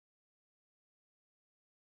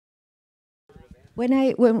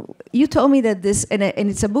When you told me that this, and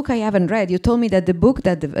it's a book I haven't read, you told me that the book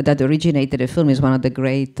that originated the film is one of the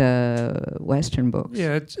great Western books.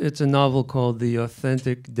 Yeah, it's a novel called The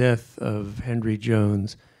Authentic Death of Henry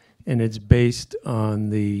Jones, and it's based on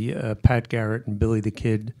the Pat Garrett and Billy the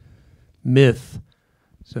Kid myth.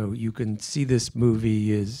 So you can see this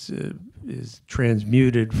movie is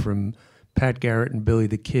transmuted from Pat Garrett and Billy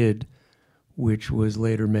the Kid, which was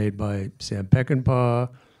later made by Sam Peckinpah,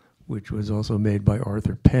 which was also made by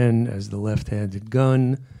Arthur Penn as The Left-Handed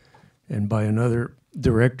Gun, and by another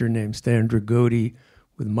director named Stan Dragotti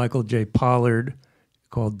with Michael J. Pollard,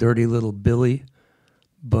 called Dirty Little Billy.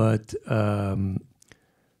 But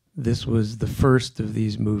this was the first of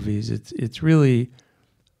these movies. It's really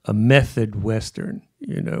a method Western.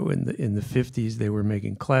 You know, in the 50s, they were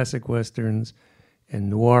making classic Westerns and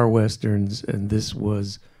noir Westerns, and this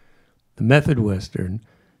was the method Western.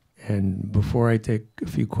 And before I take a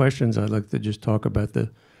few questions, I'd like to just talk about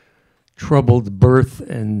the troubled birth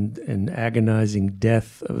and agonizing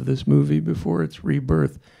death of this movie before its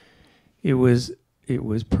rebirth. It was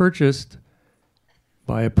purchased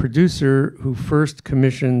by a producer who first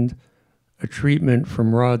commissioned a treatment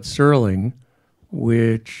from Rod Serling,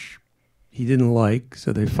 which he didn't like,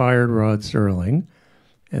 so they fired Rod Serling,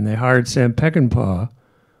 and they hired Sam Peckinpah,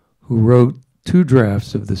 who wrote 2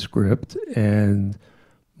 drafts of the script, and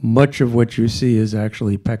much of what you see is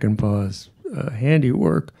actually Peckinpah's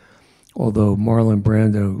handiwork, although Marlon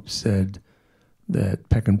Brando said that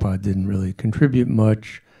Peckinpah didn't really contribute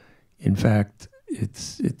much. In fact,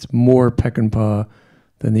 it's more Peckinpah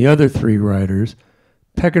than the other 3 writers.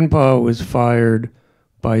 Peckinpah was fired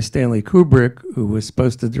by Stanley Kubrick, who was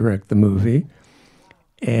supposed to direct the movie,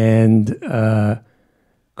 and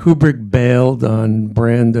Kubrick bailed on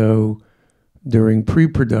Brando during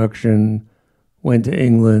pre-production, went to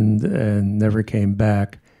England and never came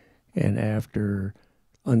back. And after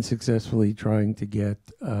unsuccessfully trying to get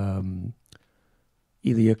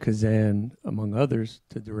Elia Kazan, among others,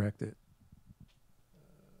 to direct it,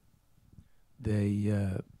 they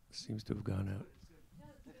seems to have gone out.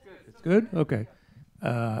 It's good? Okay.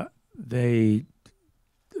 They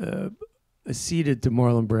acceded to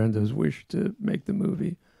Marlon Brando's wish to make the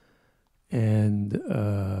movie. And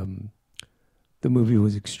the movie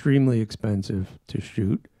was extremely expensive to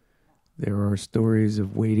shoot. There are stories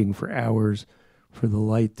of waiting for hours for the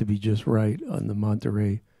light to be just right on the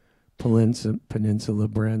Monterey Peninsula.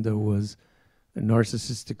 Brando was a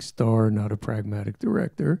narcissistic star, not a pragmatic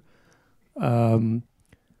director.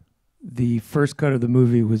 The first cut of the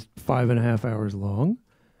movie was 5.5 hours long,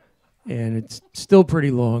 and it's still pretty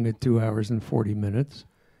long at 2 hours and 40 minutes.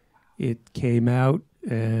 It came out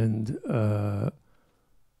and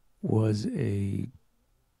was a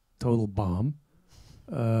total bomb.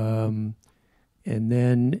 And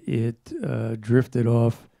then it drifted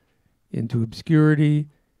off into obscurity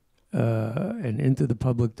and into the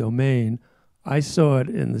public domain. I saw it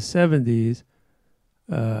in the 70s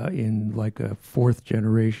in like a 4th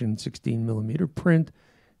generation 16 millimeter print,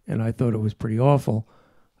 and I thought it was pretty awful.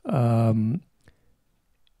 And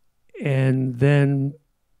then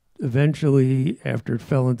eventually, after it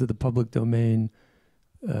fell into the public domain,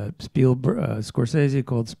 Scorsese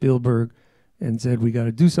called Spielberg and said, we got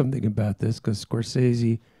to do something about this, because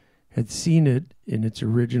Scorsese had seen it in its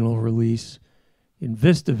original release in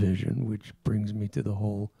VistaVision, which brings me to the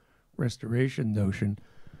whole restoration notion.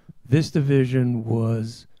 VistaVision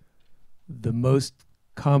was the most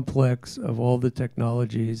complex of all the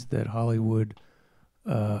technologies that Hollywood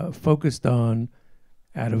focused on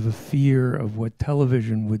out of a fear of what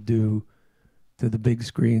television would do to the big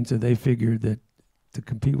screen. So they figured that to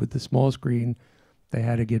compete with the small screen, they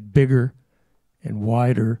had to get bigger and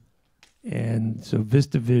wider. And so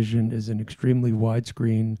VistaVision is an extremely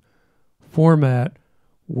widescreen format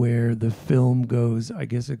where the film goes, I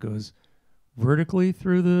guess it goes vertically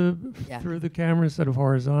through the camera instead of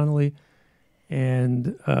horizontally.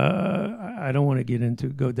 And I don't want to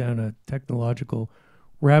go down a technological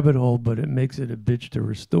rabbit hole, but it makes it a bitch to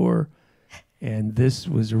restore. And this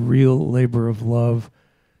was a real labor of love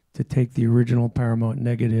to take the original Paramount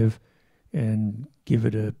negative and give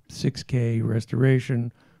it a 6K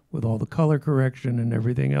restoration with all the color correction and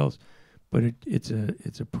everything else. But it's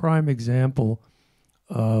a prime example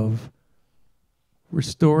of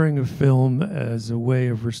restoring a film as a way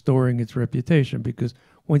of restoring its reputation, because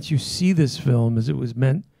once you see this film as it was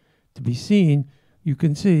meant to be seen, you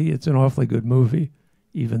can see it's an awfully good movie,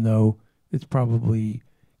 even though it's probably,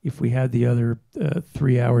 if we had the other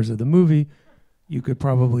 3 hours of the movie, you could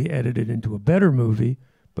probably edit it into a better movie,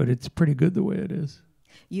 but it's pretty good the way it is.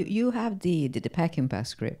 You have the Peckinpah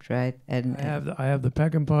script, right? And I have the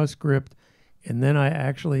Peckinpah script. And then I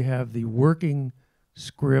actually have the working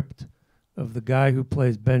script of the guy who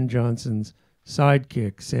plays Ben Johnson's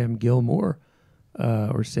sidekick, Sam Gilmore,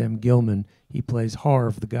 or Sam Gilman. He plays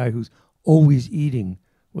Harv, the guy who's always eating,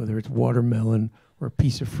 whether it's watermelon or a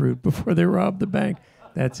piece of fruit before they rob the bank.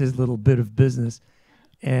 That's his little bit of business.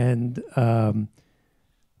 And the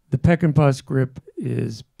Peckinpah script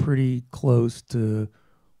is pretty close to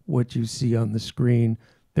what you see on the screen.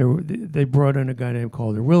 They brought in a guy named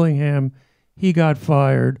Calder Willingham. He got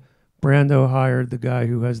fired. Brando hired the guy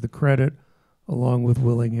who has the credit, along with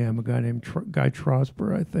Willingham, a guy named Guy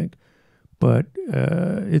Trosper, I think. But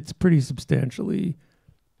it's pretty substantially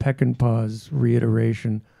Peckinpah's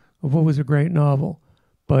reiteration of what was a great novel.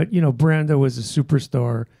 But, Brando was a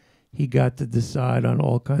superstar. He got to decide on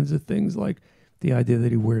all kinds of things, like the idea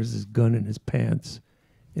that he wears his gun in his pants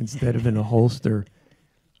instead of in a holster.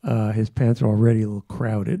 His pants are already a little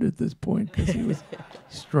crowded at this point because he was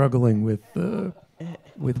struggling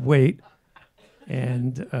with weight.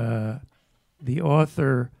 And the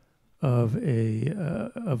author of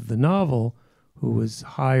the novel, who was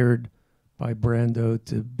hired by Brando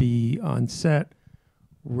to be on set,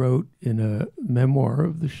 wrote in a memoir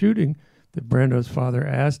of the shooting that Brando's father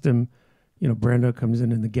asked him, Brando comes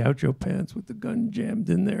in the gaucho pants with the gun jammed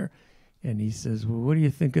in there. And he says, well, what do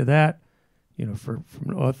you think of that? From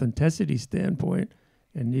an authenticity standpoint.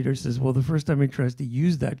 And Nieder says, well, the first time he tries to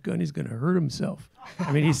use that gun, he's going to hurt himself.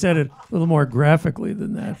 I mean, he said it a little more graphically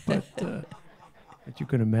than that, but you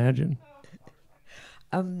can imagine.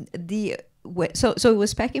 So it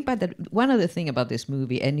was Peckinpah that one other thing about this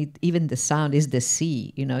movie, and even the sound, is the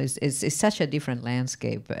sea. It's such a different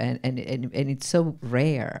landscape, and it's so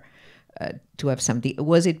rare to have something.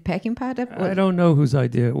 Was it Peckinpah? I don't know whose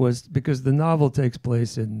idea it was, because the novel takes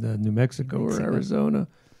place in New Mexico or Arizona,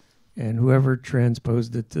 and whoever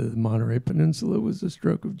transposed it to the Monterey Peninsula was a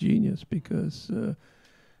stroke of genius, because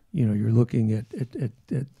you're looking at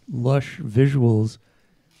lush visuals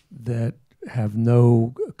that have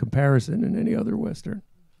no comparison in any other Western.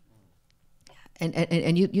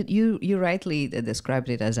 And you rightly described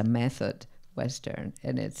it as a method Western,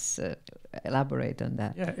 and it's elaborate on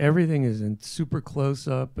that. Yeah, everything is in super close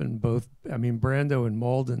up, and Brando and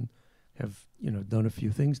Malden have done a few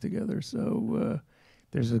things together, so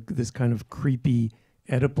there's this kind of creepy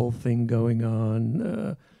Oedipal thing going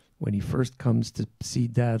on when he first comes to see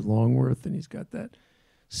Dad Longworth, and he's got that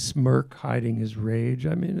smirk hiding his rage.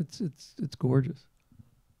 I mean, it's gorgeous.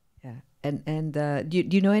 Yeah, and do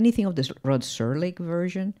you know anything of this Rod Serling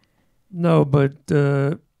version? No, but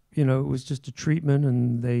it was just a treatment,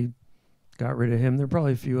 and they got rid of him. There are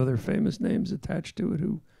probably a few other famous names attached to it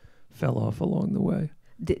who fell off along the way.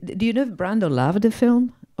 Do you know if Brando loved the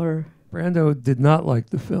film, or? Brando did not like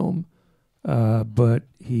the film, but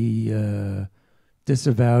he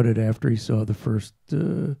disavowed it after he saw the first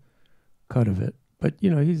cut of it. But,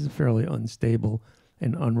 he's a fairly unstable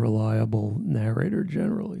and unreliable narrator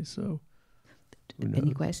generally, so who knows?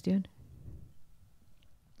 Any question?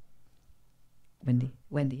 Wendy,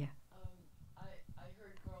 yeah. I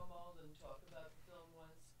heard Carl Malden talk about the film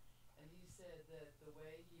once, and he said that the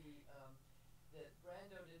way that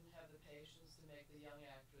Brando didn't have the patience to make the young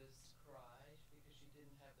actress cry because she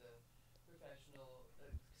didn't have the professional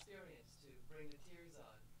experience to bring the tears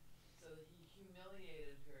on. So that he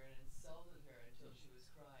humiliated her and insulted her until she was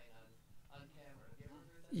crying on camera. Have you ever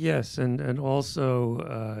heard that? Yes, and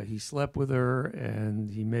also he slept with her, and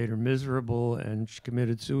he made her miserable, and she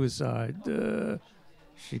committed suicide.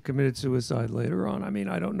 She committed suicide later on. I mean,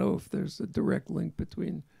 I don't know if there's a direct link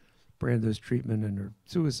between Brando's treatment and her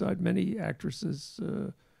suicide. Many actresses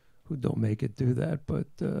who don't make it do that, but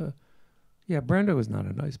yeah, Brando is not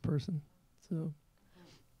a nice person. So.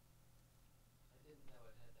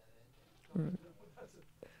 All right.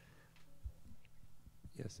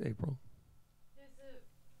 Yes, April. There's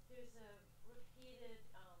a repeated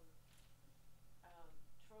trope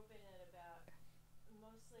in it about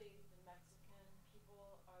mostly the Mexican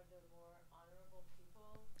people are the more honorable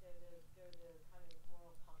people. They're the kind of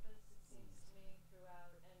moral compass, it seems to me,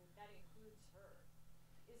 throughout, and that includes her.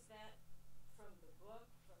 Is that from the book,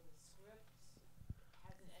 from the script?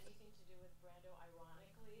 Has it anything to do with Brando,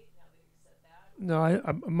 ironically, now that you said that? No,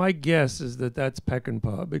 my guess is that that's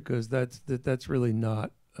Peckinpah, because that's really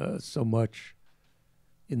not so much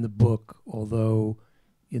in the book, although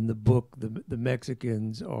in the book the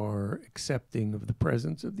Mexicans are accepting of the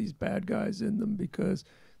presence of these bad guys in them, because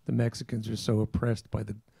the Mexicans are so oppressed by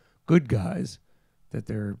the good guys that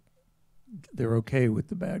they're okay with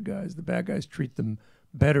the bad guys. The bad guys treat them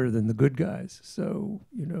better than the good guys. So,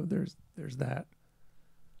 there's that.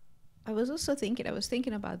 I was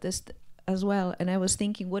thinking about this. as well. And I was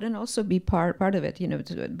thinking, wouldn't also be part of it?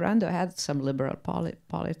 Brando had some liberal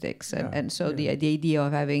politics, and so the idea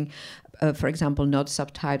of having, for example, not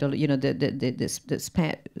subtitled,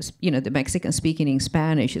 the Mexican speaking in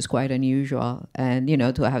Spanish is quite unusual, and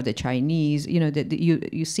to have the Chinese,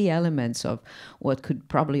 you see elements of what could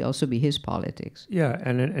probably also be his politics. Yeah,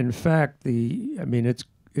 and in fact,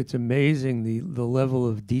 it's amazing the level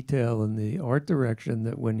of detail and the art direction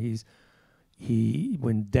that when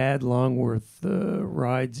Dad Longworth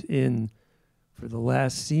rides in for the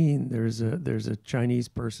last scene, there's a Chinese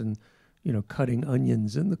person, cutting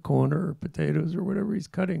onions in the corner or potatoes or whatever he's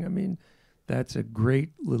cutting. I mean, that's a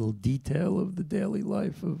great little detail of the daily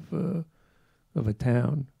life of a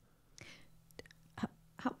town.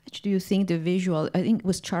 How much do you think the visual? I think it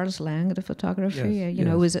was Charles Lang, the photographer.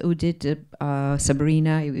 Yes, Was who did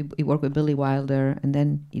Sabrina. He worked with Billy Wilder, and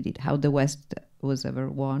then he did How the West Was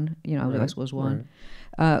Ever Won. How the West Was Won.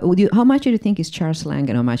 Right. How much do you think is Charles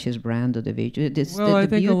Lang, and how much is Brando the visual? I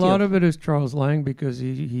think a lot of it is Charles Lang because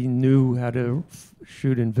he knew how to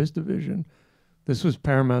shoot in VistaVision. This was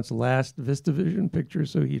Paramount's last VistaVision picture,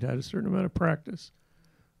 so he'd had a certain amount of practice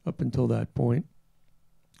up until that point.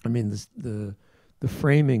 I mean, the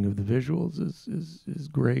framing of the visuals is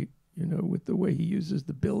great, with the way he uses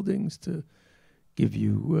the buildings to give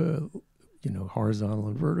you, horizontal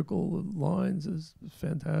and vertical lines is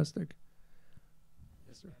fantastic.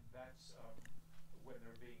 Yes, sir. And that's when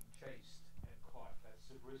they're being chased and caught. That's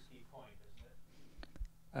Zabriskie Point, isn't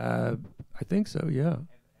it? I think so, yeah.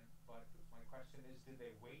 But my question is, did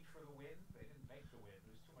they wait for the wind? They didn't make the wind.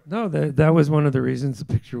 There was too much. No, that was one of the reasons the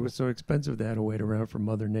picture was so expensive. They had to wait around for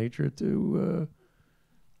Mother Nature to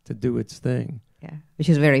do its thing. Yeah, which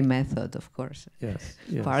is very method, of course. Yes.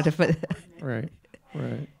 Part of it. Right.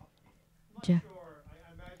 I'm not sure.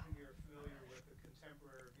 I imagine you're familiar with the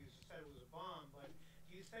contemporary reviews. You said it was a bomb, but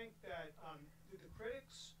do you think that did the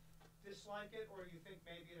critics dislike it, or do you think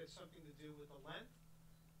maybe it had something to do with the length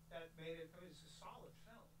that made it? I mean, it's a solid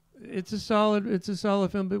film. It's a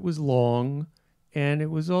solid film. It was long, and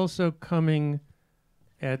it was also coming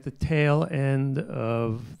at the tail end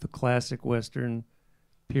of the classic Western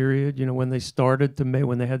period. When they started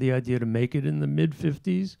when they had the idea to make it in the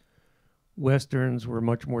mid-50s, Westerns were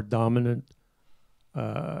much more dominant,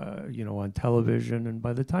 on television. And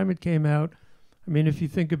by the time it came out, I mean, if you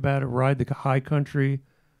think about it, Ride the High Country,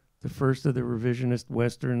 the first of the revisionist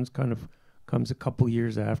Westerns, kind of comes a couple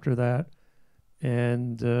years after that.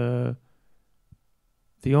 And the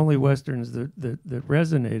only Westerns that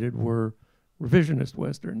resonated were revisionist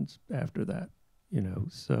Westerns after that,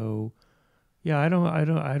 so... Yeah, I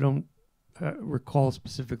don't recall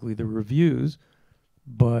specifically the reviews,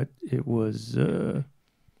 but it was.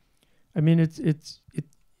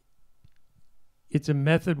 It's a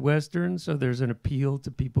method Western, so there's an appeal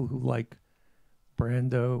to people who like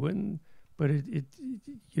Brando, but it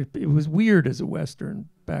was weird as a Western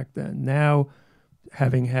back then. Now,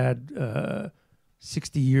 having had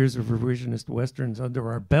 60 years of revisionist Westerns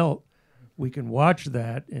under our belt, we can watch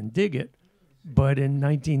that and dig it. But in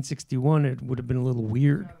 1961, it would have been a little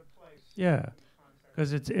weird. Yeah,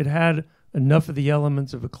 because it had enough of the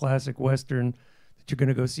elements of a classic Western that you're going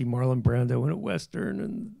to go see Marlon Brando in a Western,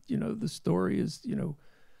 and the story is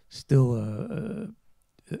still a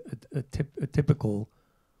typical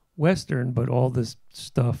Western, but all this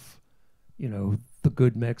stuff, the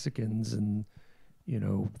good Mexicans, and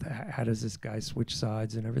how does this guy switch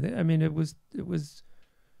sides and everything. I mean, it was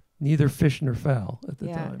neither fish nor fowl at the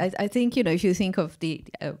time. I think if you think of the,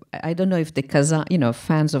 I don't know if the Kazan,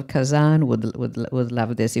 fans of Kazan would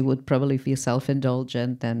love this. It would probably feel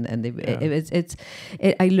self-indulgent, and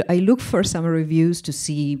I look for some reviews to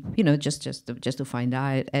see, just to find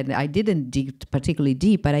out, and I didn't dig particularly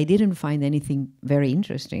deep, but I didn't find anything very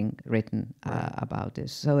interesting written about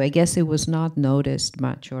this. So I guess it was not noticed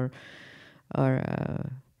much, and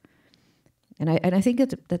I think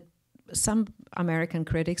that some American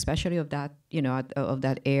critics, especially of that, of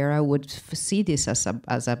that era, would see this as a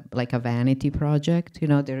like a vanity project.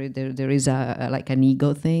 There is like an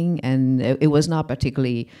ego thing, and it was not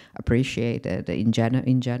particularly appreciated in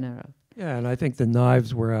general. Yeah, and I think the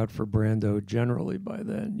knives were out for Brando generally by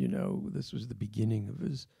then. This was the beginning of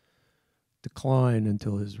his decline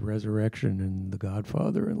until his resurrection in The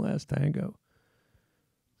Godfather and Last Tango.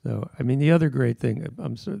 So, I mean, the other great thing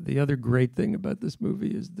about this movie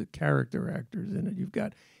is the character actors in it. You've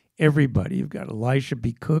got everybody. You've got Elisha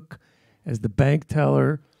B. Cook as the bank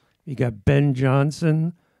teller. You got Ben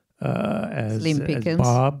Johnson as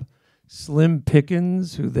Bob. Slim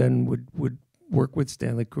Pickens, who then would work with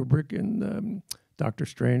Stanley Kubrick in Dr.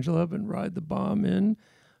 Strangelove and ride the bomb in.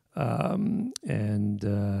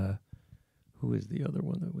 Who is the other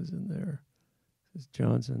one that was in there? Is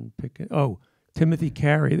Johnson Pickett? Oh, Timothy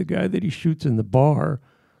Carey, the guy that he shoots in the bar,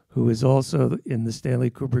 who is also in the Stanley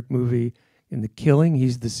Kubrick movie in The Killing.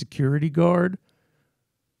 He's the security guard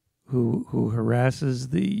who harasses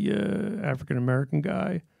the African American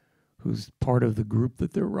guy, who's part of the group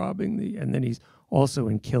that they're robbing. And then he's also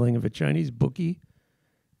in Killing of a Chinese Bookie,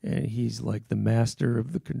 and he's like the master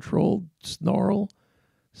of the controlled snarl.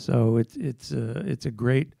 So it's a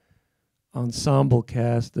great ensemble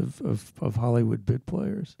cast of Hollywood bit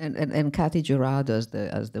players. And Kathy Jurado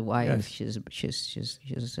as the wife. Yes. She's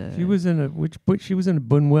She was in she was in a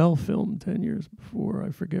Buñuel film 10 years before.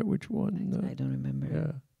 I forget which one. I don't remember.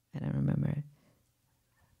 Yeah. I don't remember it.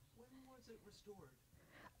 When was it restored?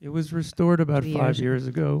 It was restored about 2 5 years years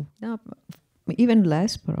ago. No, even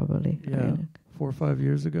less probably. Yeah, 4 or 5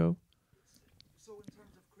 years ago. So in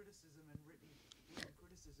terms of criticism and written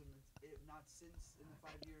criticism, not since in the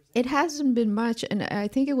 5 years. It hasn't been much, and I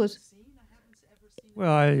think it was. I haven't ever seen.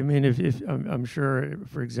 Well, I mean, if I'm sure,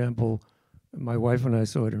 for example, my wife and I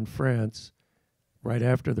saw it in France right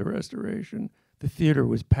after the restoration. The theater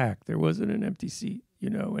was packed. There wasn't an empty seat,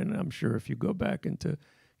 and I'm sure if you go back into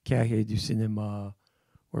Cahiers du Cinéma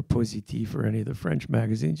or Positif or any of the French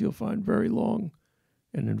magazines, you'll find very long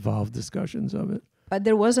and involved discussions of it. But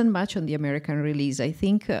there wasn't much on the American release. I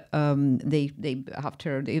think it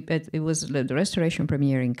was the restoration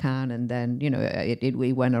premiere in Cannes, and then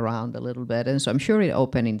we went around a little bit, and so I'm sure it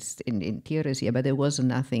opened in theaters here, but there was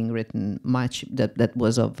nothing written much that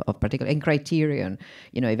was of particular. And Criterion,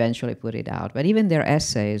 eventually put it out, but even their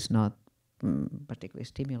essay is not particularly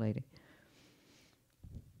stimulating.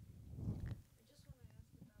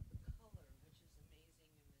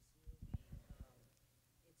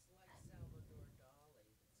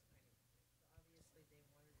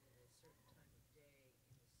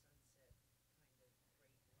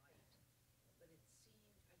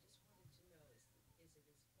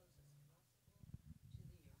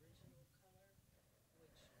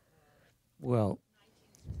 Well,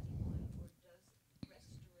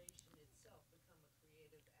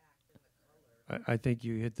 I think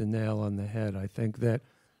you hit the nail on the head. I think that,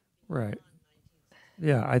 right.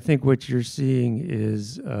 Yeah, I think what you're seeing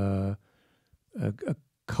is a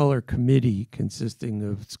color committee consisting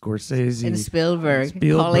of Scorsese And Spielberg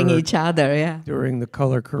calling each other, yeah. during the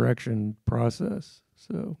color correction process.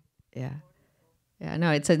 So yeah,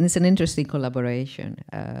 no, it's an interesting collaboration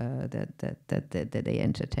that they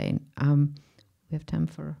entertain. We have time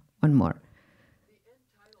for one more. The end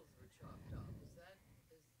titles were chopped off.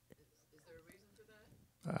 Is there a reason for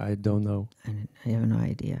that? I don't know. I have no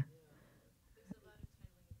idea. There's a lot of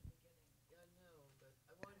titling at the beginning. Yeah, I know,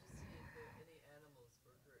 but I wanted to see if any animals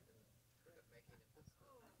were hurt in making it this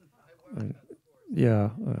film. I worried about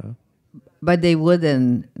the horse. Yeah. But they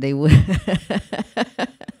wouldn't. They would.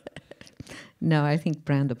 No, I think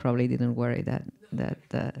Brando probably didn't worry that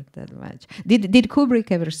much. Did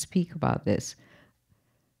Kubrick ever speak about this?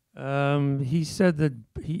 He said that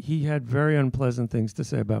he had very unpleasant things to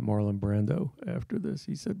say about Marlon Brando after this.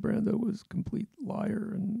 He said Brando was a complete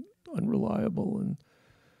liar and unreliable, and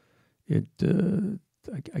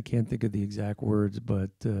I can't think of the exact words,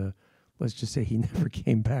 but let's just say he never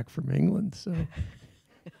came back from England. So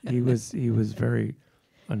he was very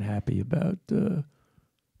unhappy about.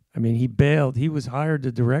 He bailed. He was hired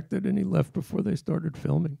to direct it, and he left before they started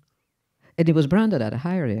filming. And it was Brando that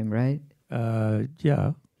hired him, right?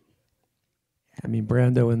 Yeah.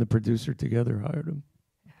 Brando and the producer together hired him.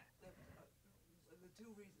 The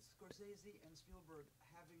two reasons, Scorsese and Spielberg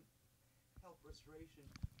having helped restoration,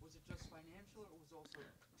 was it just financial or was it also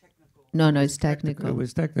technical? No, it's technical. It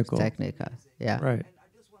was technical. Technical, yeah. Right. And I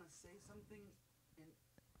just want to say something.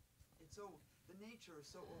 The nature is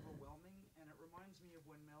so overwhelming, and it reminds me of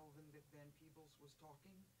when Melvin Van Peebles was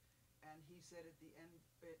talking, and he said at the end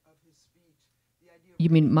of his speech, the idea of You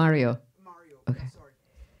mean Mario? Okay. Sorry.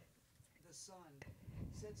 The son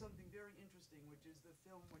said something very interesting, which is the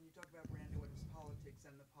film, when you talk about Brando and his politics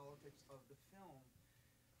and the politics of the film,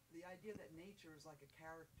 the idea that nature is like a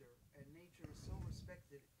character, and nature is so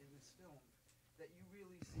respected in this film that you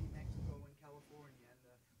really see Mexico and California and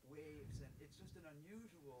the waves, and it's just an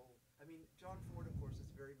unusual. John Ford, of course, is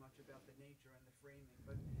very much about the nature and the framing,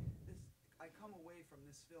 but I come away from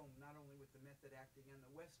this film not only with the method acting and the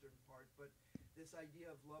Western part, but this idea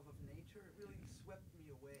of love of nature, it really swept me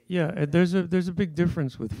away. Yeah, and there's a big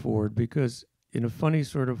difference with Ford because, in a funny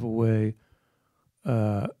sort of a way,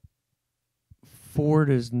 Ford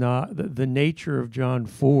is not the nature of John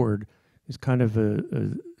Ford is kind of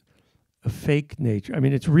a fake nature.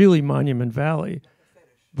 It's really Monument Valley,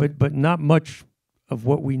 but not much of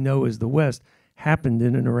what we know as the West happened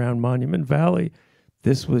in and around Monument Valley.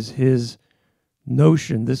 This was his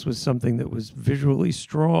notion. This was something that was visually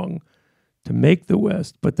strong to make the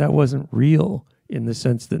West, but that wasn't real in the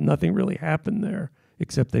sense that nothing really happened there,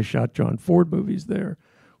 except they shot John Ford movies there.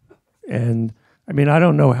 And I mean, I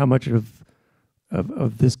don't know how much of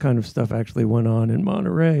this kind of stuff actually went on in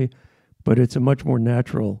Monterey, but it's a much more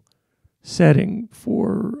natural setting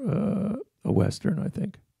for a Western, I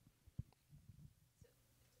think.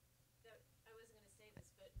 I wasn't going to say this,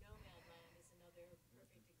 but Nomadland is another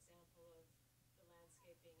perfect example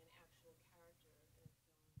of the landscape being an actual character in a film.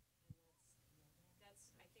 And that's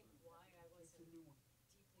I think, why I wasn't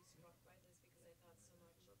deeply struck by this, because I thought so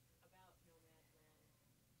much about Nomadland.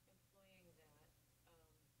 Employing that,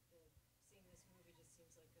 seeing this movie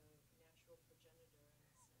just seems like a natural progenitor in a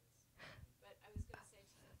sense. But I was going to say,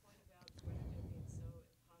 to the point about Brando being so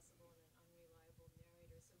impossible and an unreliable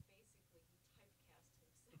narrator, so basically he typecast himself.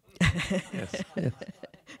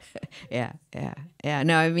 Yeah.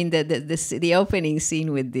 No, I mean the opening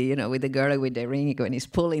scene with with the girl with the ring, when he's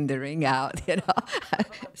pulling the ring out.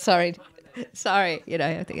 Sorry, I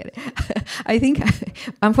have to get it. I think,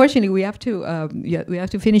 unfortunately, we have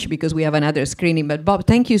to finish because we have another screening. But Bob,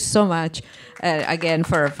 thank you so much again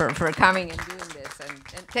for coming and doing this,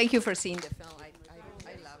 and thank you for seeing the film.